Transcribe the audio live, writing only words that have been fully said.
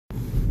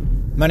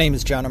My name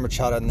is John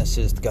Machado, and this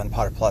is the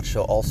Gunpowder Plot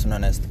Show, also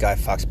known as the Guy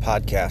Fawkes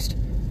Podcast.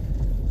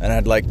 And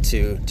I'd like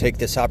to take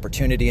this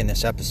opportunity in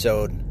this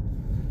episode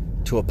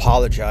to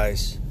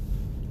apologize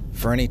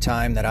for any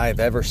time that I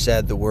have ever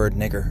said the word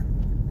nigger.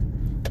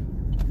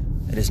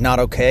 It is not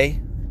okay,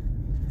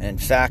 and in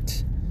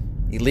fact,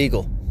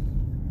 illegal,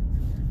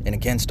 and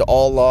against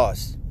all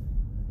laws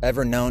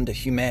ever known to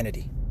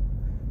humanity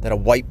that a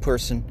white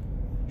person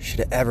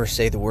should ever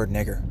say the word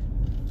nigger.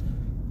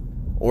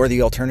 Or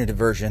the alternative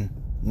version,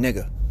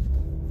 nigga.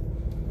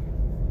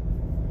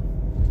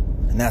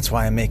 And that's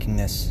why I'm making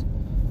this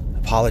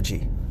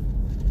apology,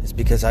 is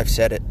because I've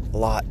said it a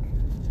lot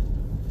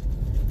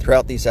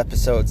throughout these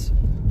episodes.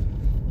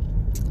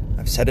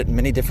 I've said it in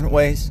many different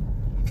ways.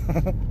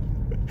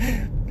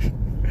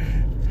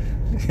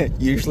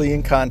 Usually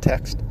in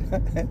context.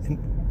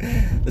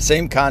 The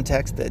same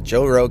context that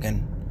Joe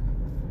Rogan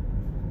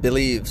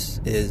believes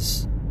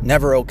is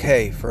never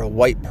okay for a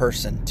white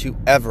person to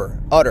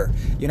ever utter.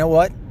 You know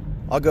what?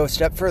 I'll go a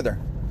step further.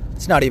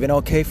 It's not even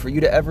okay for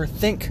you to ever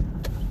think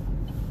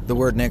the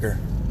word nigger.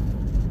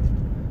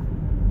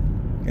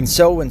 And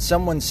so when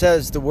someone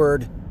says the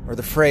word or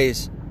the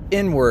phrase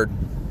N-word,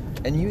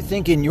 and you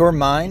think in your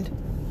mind,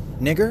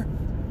 nigger,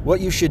 what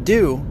you should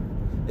do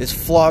is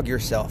flog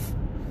yourself.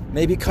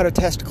 Maybe cut a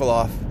testicle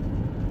off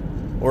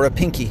or a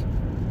pinky.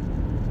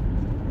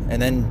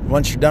 And then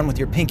once you're done with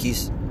your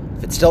pinkies,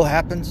 if it still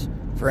happens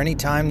for any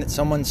time that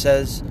someone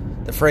says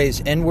the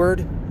phrase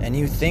N-word and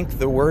you think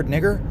the word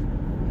nigger,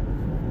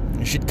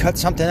 you should cut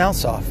something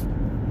else off.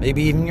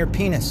 Maybe even your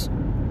penis.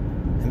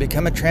 And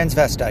become a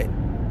transvestite.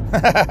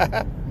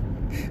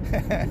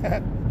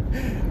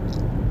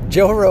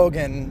 Joe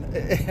Rogan.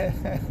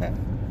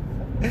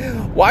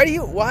 Why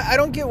I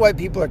don't get why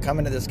people are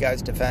coming to this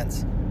guy's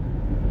defense.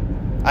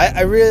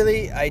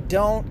 I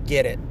don't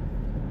get it.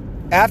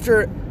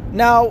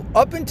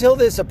 Up until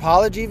this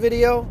apology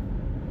video,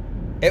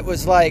 it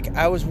was like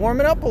I was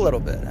warming up a little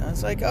bit. I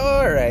was like, oh,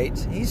 all right,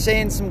 he's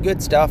saying some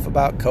good stuff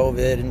about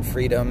COVID and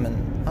freedom,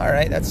 and all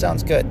right, that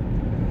sounds good.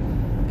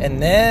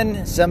 And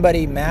then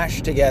somebody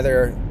mashed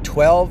together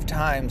 12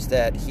 times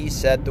that he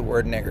said the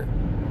word nigger.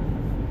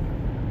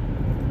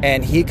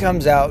 And he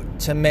comes out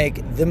to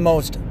make the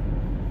most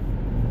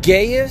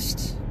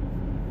gayest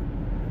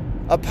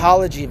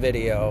apology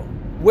video,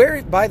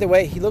 where, by the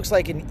way, he looks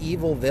like an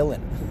evil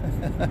villain.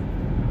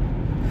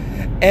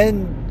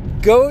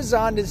 And goes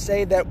on to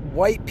say that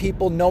white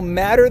people, no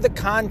matter the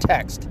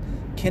context,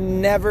 can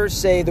never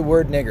say the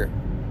word nigger.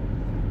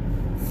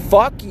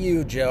 Fuck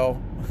you, Joe.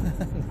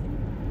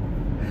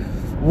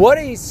 What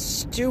a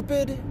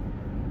stupid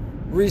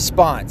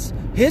response.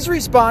 His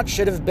response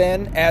should have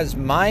been, as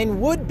mine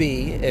would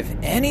be, if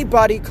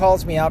anybody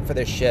calls me out for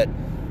this shit,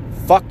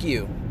 fuck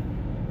you.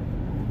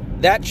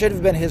 That should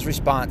have been his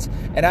response.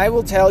 And I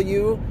will tell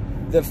you,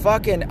 the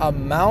fucking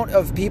amount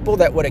of people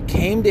that would have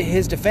came to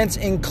his defense,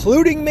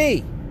 including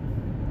me.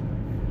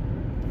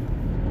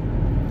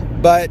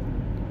 But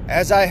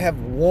as I have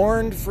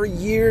warned for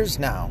years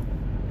now,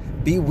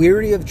 be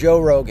wary of Joe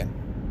Rogan.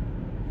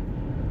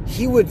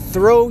 He would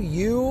throw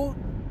you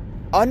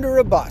under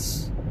a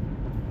bus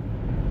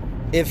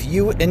if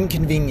you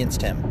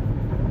inconvenienced him.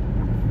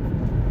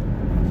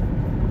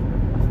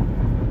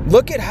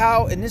 Look at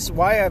how, and this is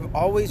why I've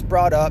always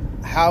brought up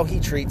how he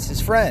treats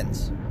his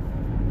friends.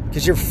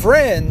 Because your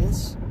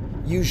friends,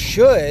 you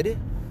should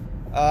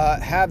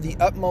have the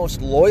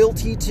utmost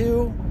loyalty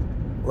to,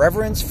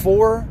 reverence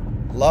for,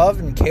 love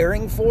and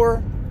caring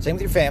for. Same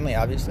with your family,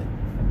 obviously.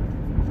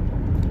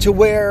 To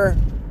where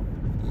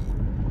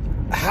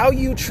how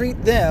you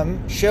treat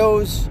them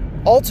shows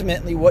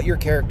ultimately what your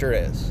character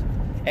is.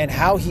 And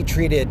how he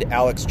treated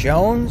Alex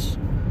Jones,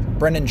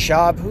 Brendan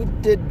Schaub, who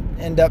did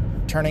end up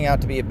turning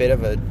out to be a bit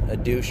of a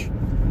douche.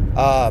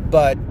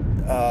 But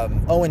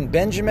Owen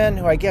Benjamin,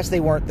 who I guess they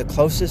weren't the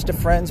closest of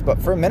friends,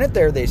 but for a minute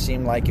there they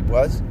seemed like it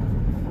was.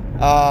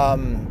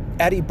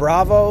 Eddie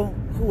Bravo,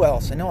 who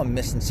else? I know I'm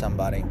missing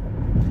somebody.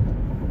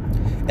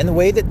 And the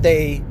way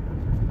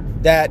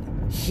that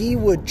he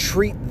would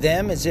treat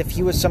them as if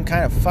he was some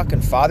kind of fucking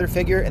father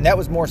figure, and that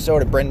was more so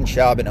to Brendan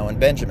Schaub and Owen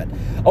Benjamin.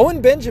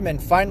 Owen Benjamin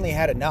finally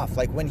had enough.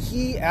 Like when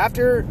he,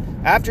 after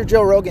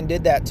Joe Rogan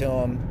did that to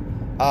him,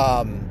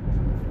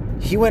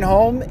 he went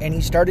home and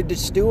he started to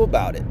stew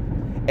about it.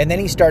 And then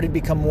he started to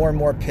become more and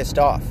more pissed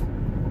off.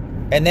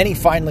 And then he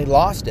finally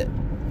lost it.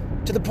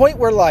 To the point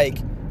where, like,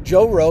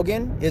 Joe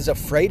Rogan is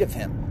afraid of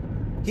him.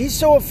 He's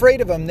so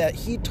afraid of him that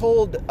he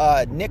told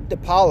Nick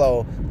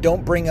DiPaolo,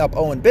 don't bring up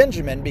Owen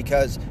Benjamin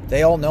because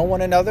they all know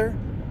one another.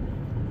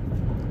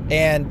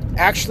 And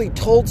actually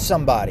told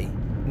somebody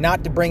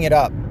not to bring it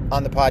up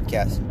on the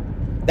podcast.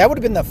 That would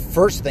have been the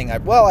first thing I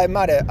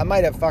might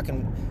have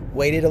fucking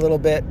waited a little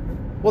bit.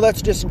 Well,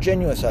 that's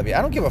disingenuous of you.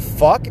 I don't give a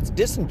fuck. It's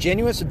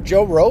disingenuous of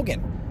Joe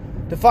Rogan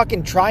to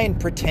fucking try and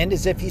pretend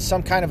as if he's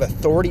some kind of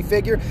authority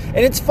figure. And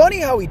it's funny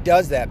how he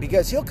does that,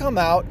 because he'll come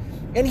out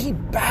and he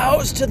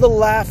bows to the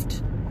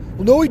left.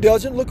 Well, no, he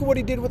doesn't. Look at what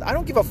he did with... I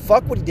don't give a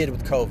fuck what he did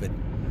with COVID.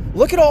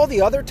 Look at all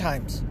the other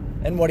times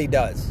and what he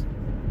does.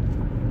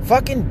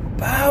 Fucking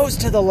bows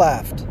to the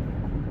left.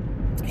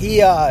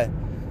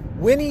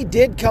 when he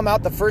did come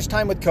out the first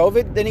time with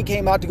COVID, then he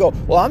came out to go,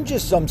 well, I'm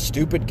just some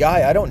stupid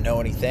guy. I don't know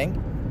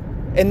anything.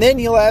 And then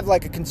he'll have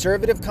like a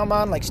conservative come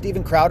on, like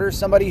Steven Crowder,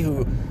 somebody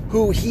who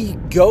he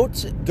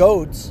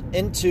goads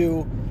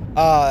into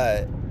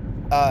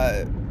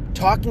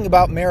talking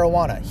about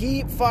marijuana.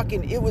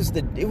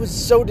 It was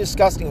so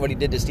disgusting what he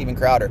did to Steven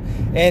Crowder.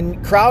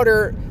 And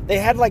Crowder, they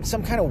had like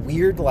some kind of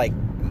weird, like,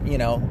 you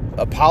know,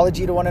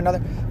 apology to one another.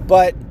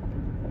 But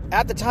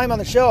at the time on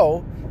the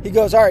show, he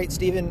goes, all right,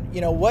 Steven, you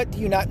know, what do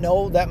you not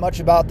know that much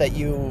about that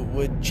you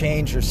would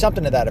change, or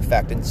something to that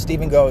effect? And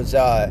Steven goes,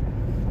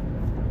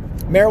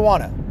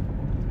 marijuana.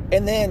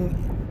 And then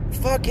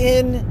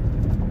fucking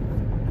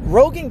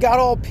Rogan got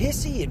all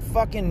pissy and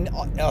fucking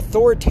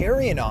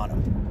authoritarian on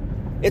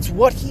him. It's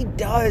what he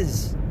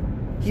does.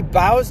 He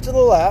bows to the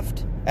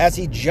left, as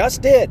he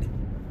just did.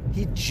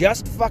 He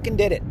just fucking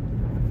did it.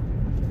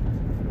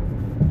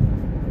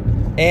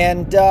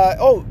 And,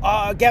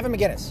 Gavin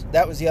McInnes.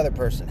 That was the other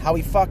person. How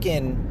he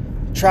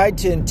fucking tried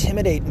to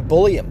intimidate and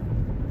bully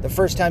him the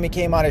first time he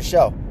came on his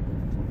show.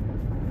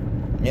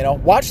 You know,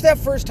 watch that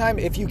first time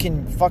if you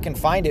can fucking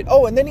find it.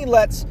 Oh, and then he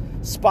lets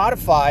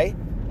Spotify,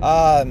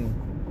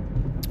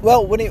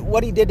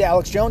 what he did to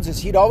Alex Jones is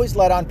he'd always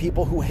let on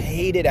people who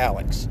hated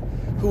Alex,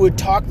 who would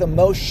talk the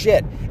most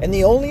shit. And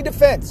the only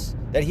defense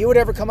that he would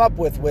ever come up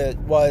with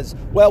was,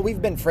 well,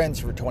 we've been friends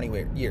for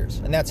 20 years,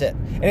 and that's it.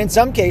 And in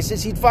some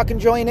cases, he'd fucking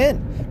join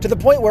in, to the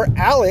point where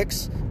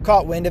Alex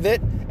caught wind of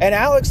it, and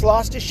Alex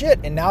lost his shit,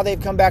 and now they've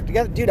come back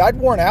together. Dude, I'd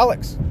warn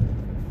Alex.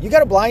 You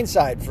got a blind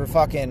side for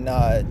fucking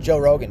Joe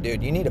Rogan,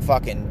 dude. You need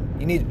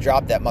to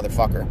drop that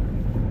motherfucker.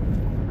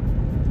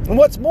 And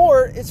what's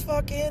more is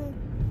fucking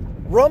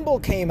Rumble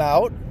came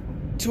out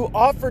to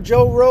offer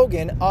Joe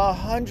Rogan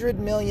 $100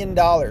 million.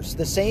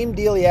 The same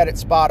deal he had at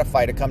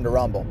Spotify to come to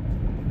Rumble.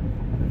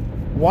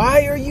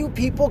 Why are you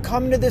people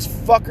coming to this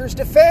fucker's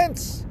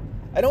defense?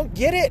 I don't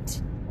get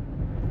it.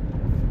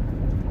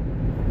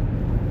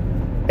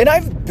 And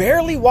I've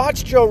barely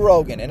watched Joe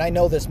Rogan, and I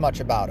know this much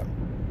about him.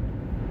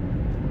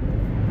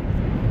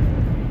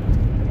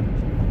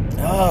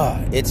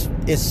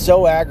 It's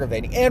so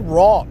aggravating and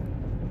wrong.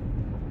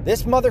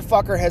 This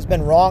motherfucker has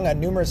been wrong on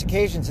numerous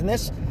occasions, and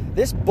this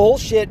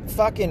bullshit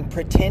fucking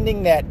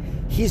pretending that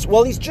he's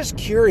just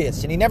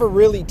curious and he never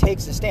really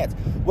takes a stance.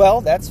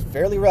 Well, that's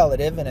fairly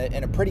relative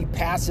and a pretty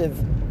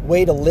passive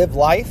way to live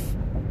life,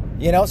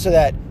 you know, so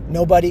that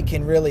nobody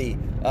can really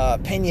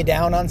pin you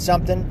down on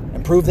something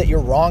and prove that you're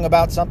wrong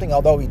about something,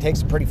 although he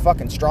takes a pretty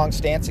fucking strong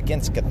stance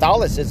against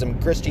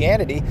Catholicism,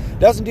 Christianity.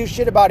 Doesn't do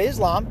shit about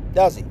Islam,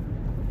 does he?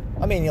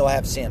 I mean, you'll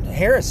have Sam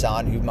Harris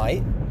on who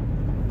might.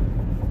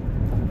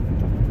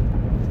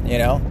 You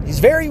know, he's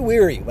very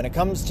weary when it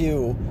comes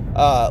to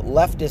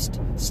leftist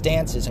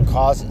stances and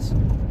causes.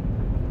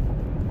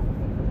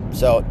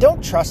 So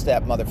don't trust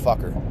that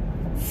motherfucker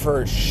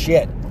for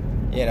shit,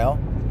 you know.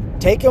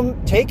 Take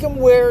him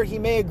where he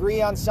may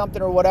agree on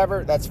something or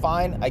whatever. That's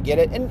fine. I get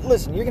it. And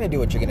listen, you're going to do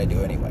what you're going to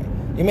do anyway.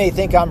 You may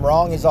think I'm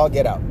wrong as all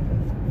get out.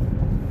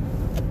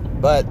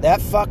 But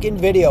that fucking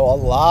video, a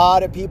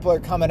lot of people are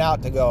coming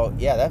out to go,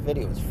 yeah, that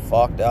video was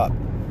fucked up.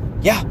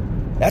 Yeah,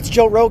 that's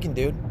Joe Rogan,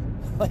 dude.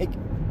 Like,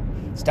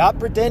 stop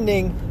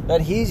pretending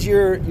that he's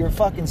your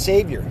fucking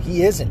savior.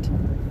 He isn't.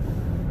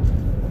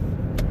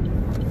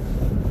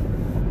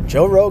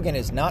 Joe Rogan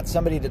is not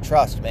somebody to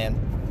trust, man.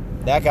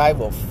 That guy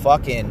will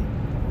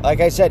fucking, like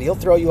I said, he'll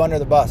throw you under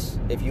the bus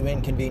if you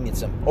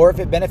inconvenience him. Or if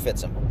it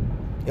benefits him.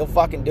 He'll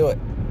fucking do it.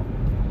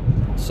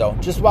 So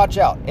just watch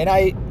out. And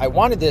I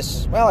wanted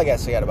this, well, I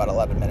guess I got about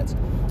 11 minutes.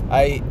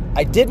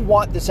 I did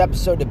want this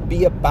episode to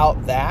be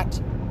about that,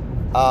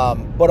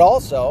 but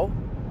also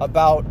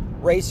about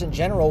race in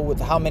general with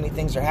how many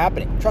things are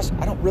happening. Trust me,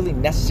 I don't really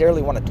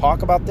necessarily want to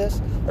talk about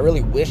this. I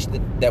really wish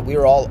that we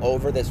were all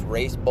over this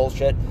race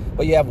bullshit,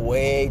 but you have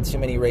way too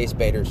many race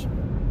baiters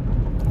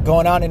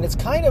going on, and it's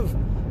kind of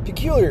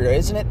peculiar,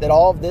 isn't it, that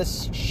all of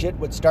this shit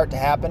would start to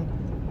happen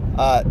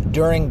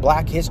during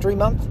Black History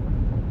Month?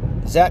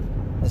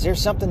 Is there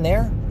something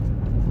there?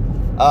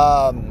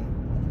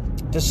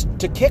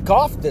 To kick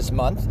off this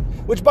month,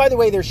 which, by the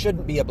way, there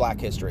shouldn't be a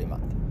Black History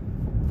Month.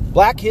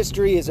 Black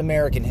history is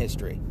American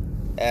history,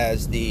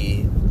 as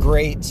the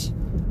great,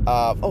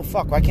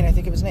 why can't I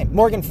think of his name?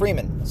 Morgan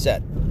Freeman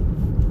said.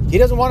 He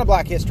doesn't want a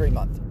Black History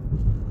Month.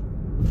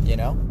 You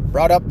know?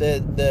 Brought up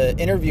the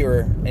interviewer,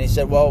 and he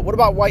said, well, what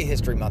about White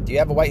History Month? Do you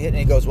have a white hit? And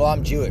he goes, well,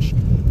 I'm Jewish.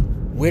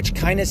 Which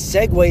kind of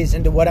segues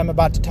into what I'm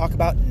about to talk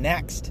about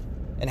next.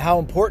 And how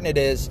important it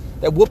is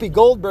that Whoopi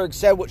Goldberg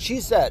said what she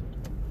said.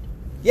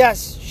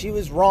 Yes, she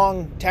was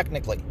wrong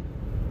technically.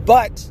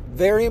 But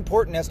very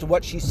important as to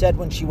what she said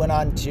when she went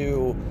on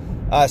to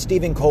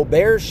Stephen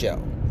Colbert's show.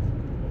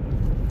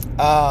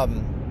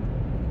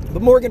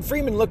 But Morgan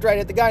Freeman looked right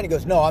at the guy and he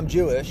goes, no, I'm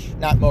Jewish.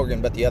 Not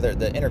Morgan, but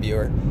the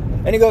interviewer.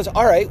 And he goes,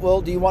 all right,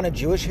 well, do you want a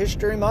Jewish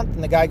History Month?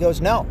 And the guy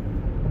goes, no.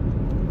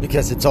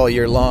 Because it's all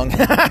year long.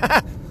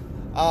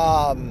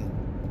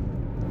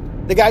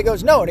 The guy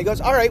goes, no. And he goes,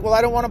 all right, well,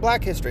 I don't want a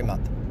Black History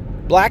Month.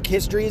 Black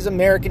history is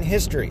American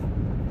history.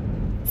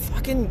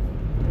 Fucking,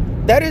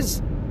 that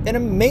is an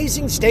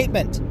amazing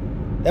statement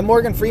that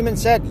Morgan Freeman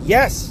said.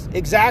 Yes,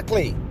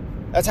 exactly.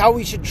 That's how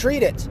we should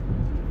treat it.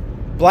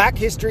 Black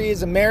history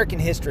is American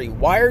history.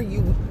 Why are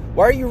you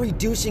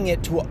reducing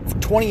it to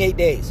 28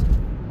 days?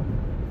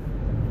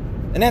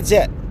 And that's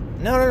it.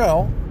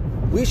 No.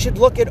 We should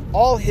look at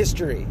all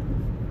history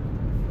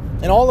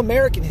and all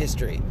American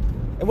history.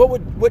 And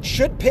what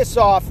should piss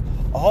off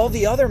all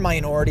the other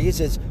minorities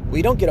is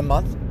we don't get a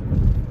month.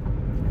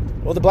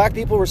 Well, the black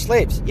people were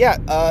slaves.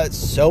 Yeah,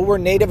 so were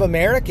Native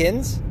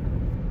Americans.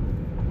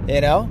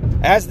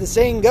 As the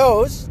saying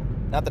goes,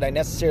 not that I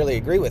necessarily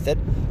agree with it,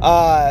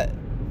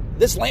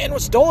 this land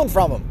was stolen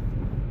from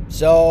them.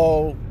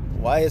 So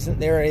why isn't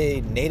there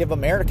a Native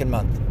American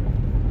month?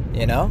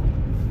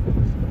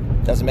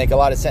 Doesn't make a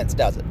lot of sense,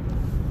 does it?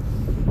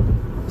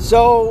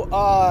 So,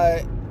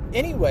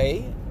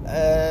 anyway,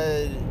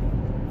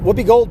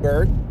 Whoopi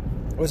Goldberg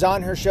was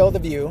on her show, The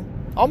View,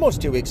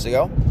 almost 2 weeks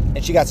ago,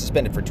 and she got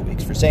suspended for 2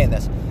 weeks for saying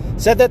this,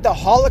 said that the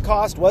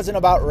Holocaust wasn't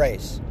about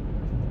race.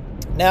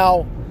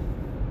 Now,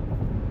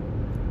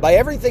 by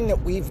everything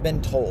that we've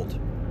been told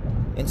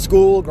in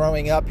school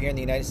growing up here in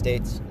the United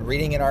States,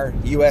 reading in our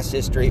U.S.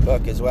 history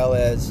book, as well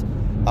as,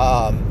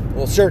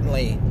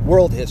 certainly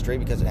world history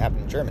because it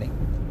happened in Germany,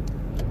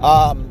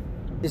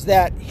 is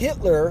that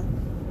Hitler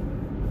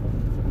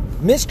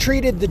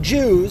mistreated the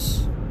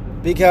Jews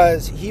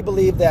because he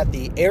believed that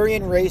the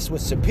Aryan race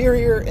was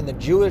superior and the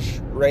Jewish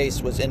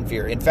race was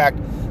inferior. In fact,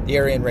 the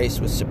Aryan race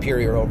was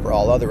superior over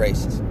all other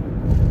races.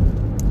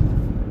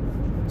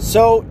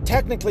 So,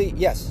 technically,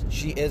 yes,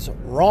 she is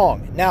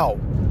wrong. Now,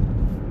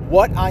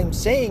 what I'm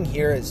saying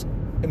here is,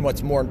 and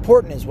what's more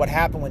important, is what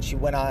happened when she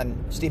went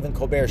on Stephen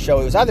Colbert's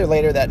show. It was either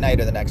later that night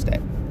or the next day,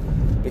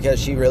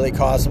 because she really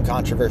caused some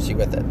controversy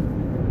with it.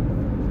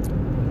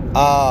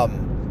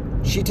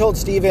 She told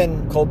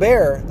Stephen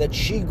Colbert that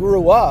she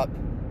grew up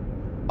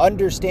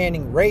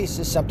understanding race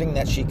is something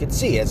that she could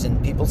see, as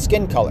in people's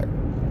skin color.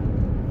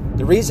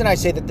 The reason I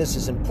say that this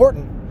is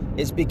important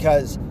is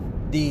because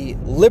the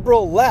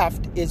liberal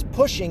left is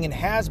pushing, and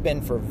has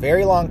been for a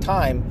very long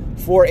time,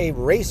 for a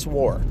race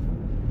war.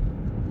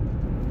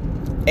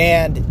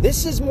 And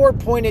this is more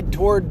pointed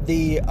toward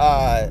the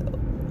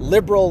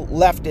liberal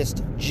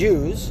leftist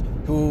Jews,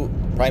 who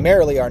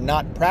primarily are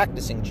not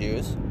practicing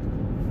Jews,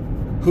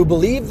 who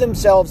believe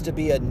themselves to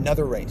be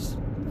another race.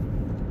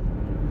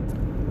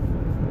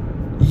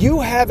 You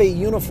have a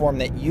uniform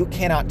that you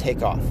cannot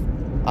take off,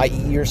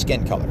 i.e. your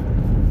skin color.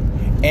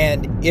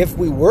 And if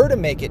we were to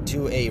make it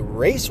to a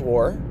race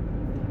war,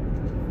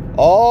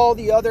 all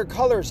the other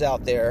colors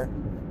out there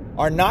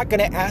are not going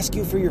to ask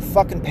you for your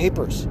fucking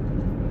papers.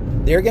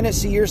 They're going to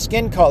see your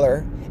skin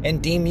color and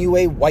deem you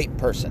a white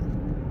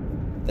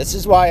person. This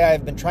is why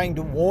I've been trying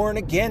to warn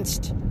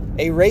against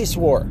a race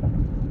war.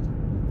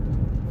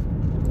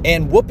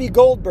 And Whoopi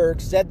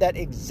Goldberg said that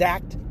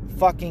exact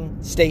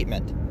fucking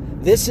statement.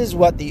 This is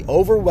what the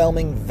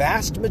overwhelming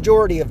vast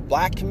majority of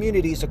black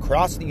communities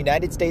across the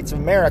United States of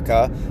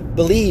America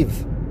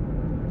believe.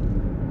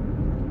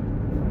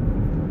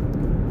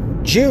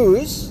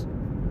 Jews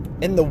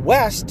in the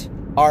West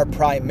are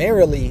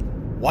primarily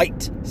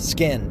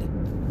white-skinned.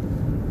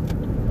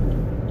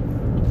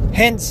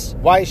 Hence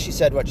why she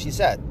said what she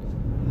said.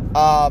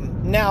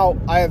 Now,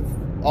 I've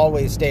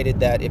always stated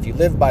that if you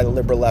live by the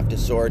liberal leftist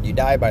sword, you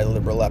die by the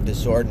liberal leftist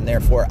sword, and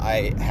therefore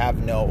I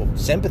have no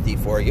sympathy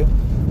for you.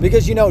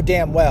 Because you know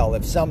damn well,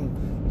 if some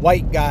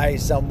white guy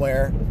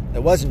somewhere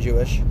that wasn't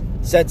Jewish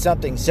said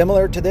something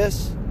similar to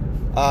this,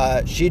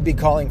 she'd be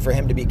calling for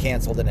him to be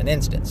canceled in an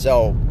instant.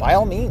 So, by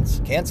all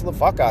means, cancel the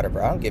fuck out of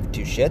her. I don't give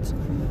two shits.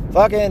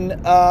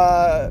 Fucking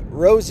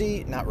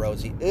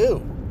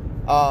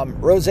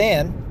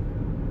Roseanne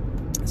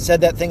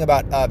said that thing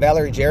about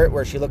Valerie Jarrett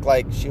where she looked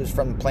like she was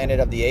from Planet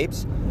of the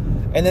Apes.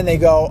 And then they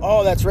go,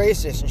 oh, that's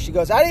racist. And she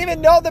goes, I didn't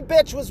even know the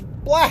bitch was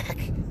black.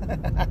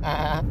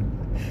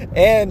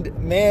 And,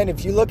 man,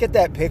 if you look at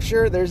that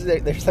picture, there's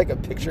like a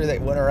picture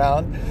that went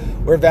around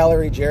where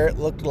Valerie Jarrett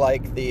looked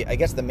like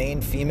the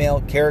main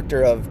female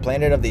character of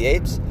Planet of the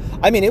Apes.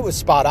 I mean, it was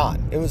spot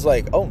on. It was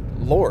like, oh,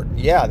 Lord,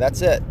 yeah,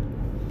 that's it.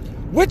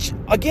 Which,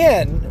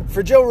 again,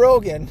 for Joe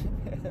Rogan,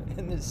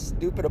 in this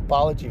stupid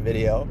apology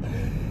video,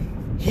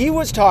 he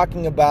was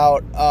talking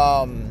about,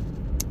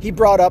 he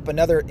brought up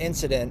another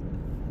incident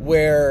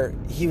where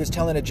he was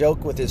telling a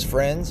joke with his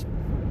friends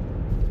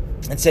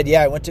and said,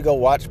 yeah, I went to go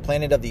watch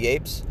Planet of the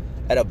Apes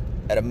at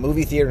a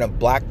movie theater in a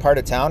black part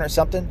of town or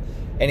something.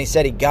 And he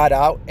said he got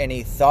out and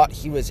he thought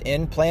he was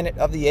in Planet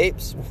of the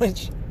Apes,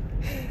 which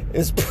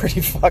is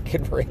pretty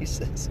fucking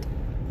racist.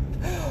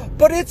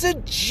 But it's a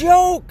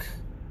joke.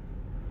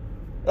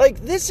 Like,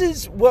 this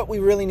is what we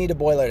really need to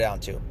boil it down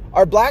to.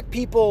 Are black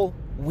people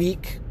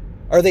weak?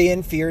 Are they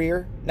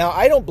inferior? Now,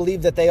 I don't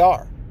believe that they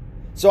are.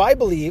 So I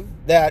believe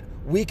that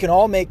we can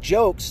all make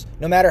jokes,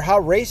 no matter how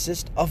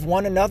racist, of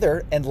one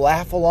another and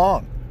laugh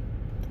along.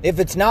 If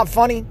it's not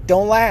funny,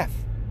 don't laugh.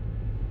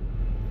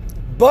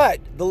 But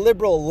the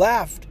liberal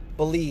left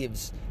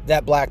believes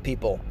that black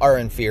people are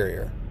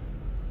inferior.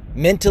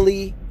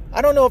 Mentally,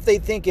 I don't know if they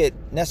think it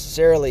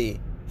necessarily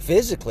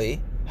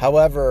physically.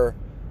 However,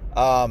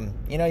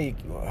 You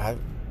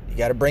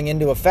got to bring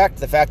into effect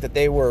the fact that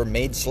they were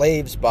made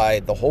slaves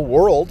by the whole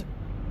world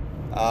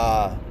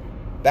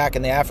back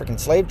in the African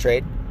slave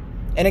trade.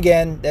 And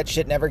again, that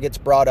shit never gets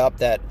brought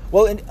up.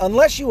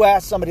 Unless you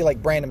ask somebody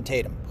like Brandon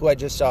Tatum, who I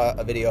just saw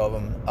a video of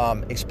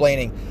him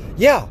explaining,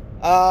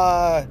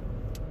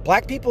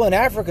 black people in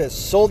Africa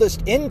sold us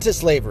into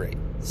slavery,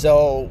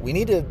 so we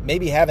need to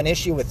maybe have an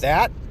issue with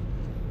that.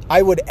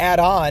 I would add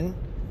on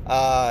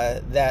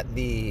that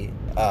the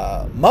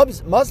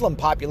Muslim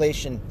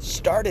population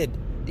started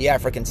the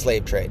African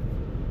slave trade.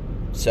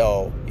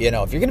 So, if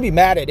you're going to be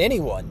mad at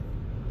anyone,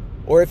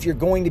 or if you're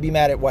going to be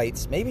mad at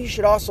whites, maybe you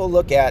should also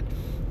look at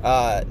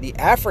the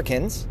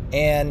Africans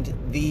and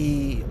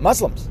the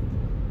Muslims,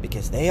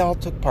 because they all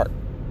took part.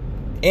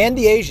 And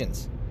the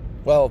Asians.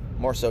 Well,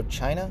 more so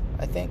China,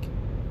 I think.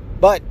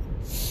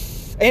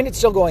 And it's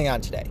still going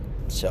on today.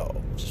 So,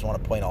 just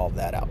want to point all of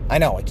that out. I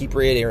know, I keep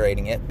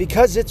reiterating it,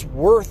 because it's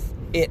worth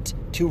it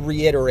to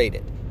reiterate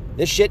it.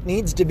 This shit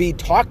needs to be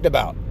talked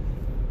about.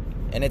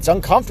 And it's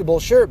uncomfortable,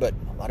 sure, but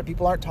a lot of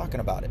people aren't talking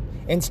about it.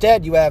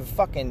 Instead, you have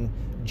fucking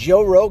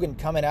Joe Rogan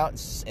coming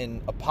out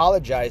and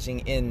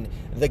apologizing in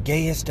the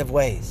gayest of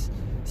ways.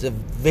 It's a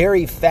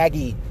very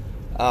faggy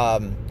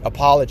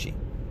apology.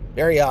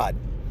 Very odd.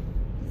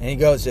 And he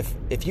goes, if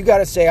you got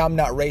to say I'm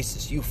not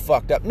racist, you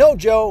fucked up. No,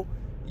 Joe,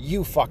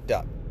 you fucked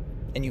up.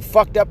 And you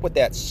fucked up with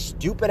that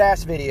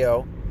stupid-ass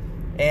video.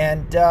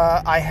 And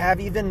I have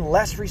even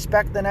less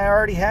respect than I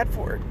already had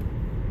for it.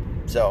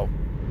 So,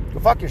 go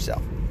fuck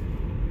yourself.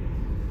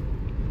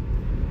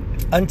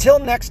 Until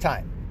next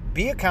time,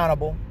 be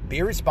accountable,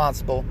 be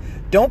responsible,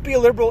 don't be a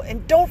liberal,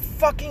 and don't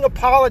fucking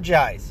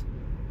apologize.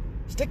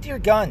 Stick to your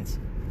guns.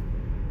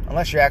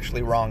 Unless you're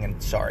actually wrong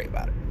and sorry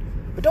about it.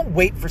 But don't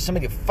wait for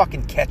somebody to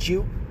fucking catch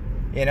you.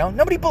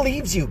 Nobody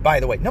believes you, by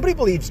the way. Nobody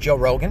believes Joe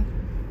Rogan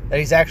that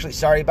he's actually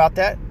sorry about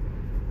that.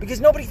 Because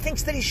nobody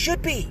thinks that he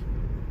should be.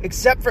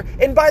 Except for...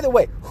 And by the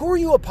way, who are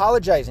you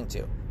apologizing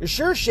to? You're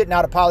sure shit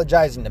not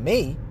apologizing to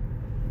me.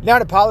 You're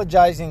not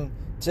apologizing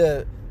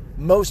to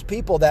most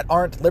people that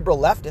aren't liberal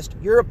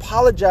leftist. You're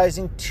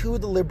apologizing to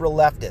the liberal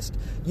leftist.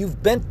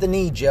 You've bent the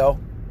knee, Joe.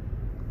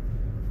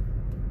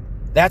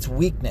 That's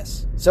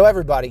weakness. So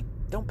everybody,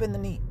 don't bend the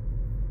knee.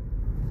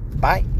 Bye.